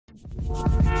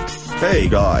Hey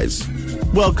guys!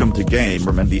 Welcome to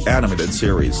Gamerman the animated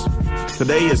series.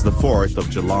 Today is the 4th of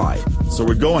July, so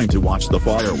we're going to watch the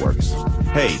fireworks.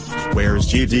 Hey,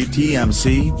 where's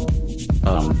GDTMC?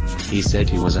 He said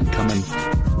he wasn't coming.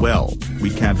 Well,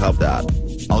 we can't have that.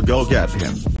 I'll go get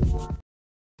him.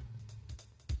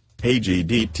 Hey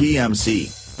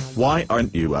GDTMC. Why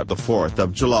aren't you at the 4th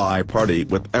of July party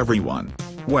with everyone?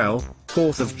 Well,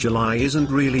 4th of July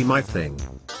isn't really my thing.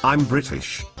 I'm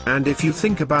British, and if you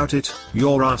think about it,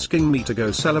 you're asking me to go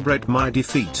celebrate my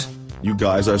defeat. You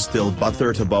guys are still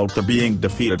butthurt about the being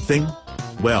defeated thing?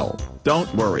 Well,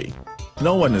 don't worry.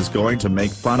 No one is going to make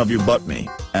fun of you but me,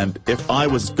 and if I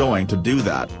was going to do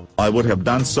that, I would have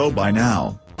done so by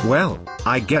now. Well,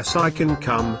 I guess I can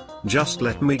come, just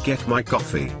let me get my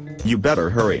coffee. You better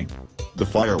hurry. The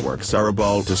fireworks are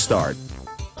about to start.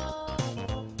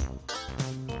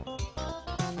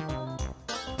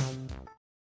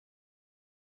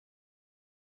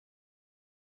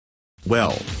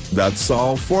 Well, that's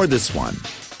all for this one.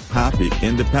 Happy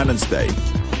Independence Day.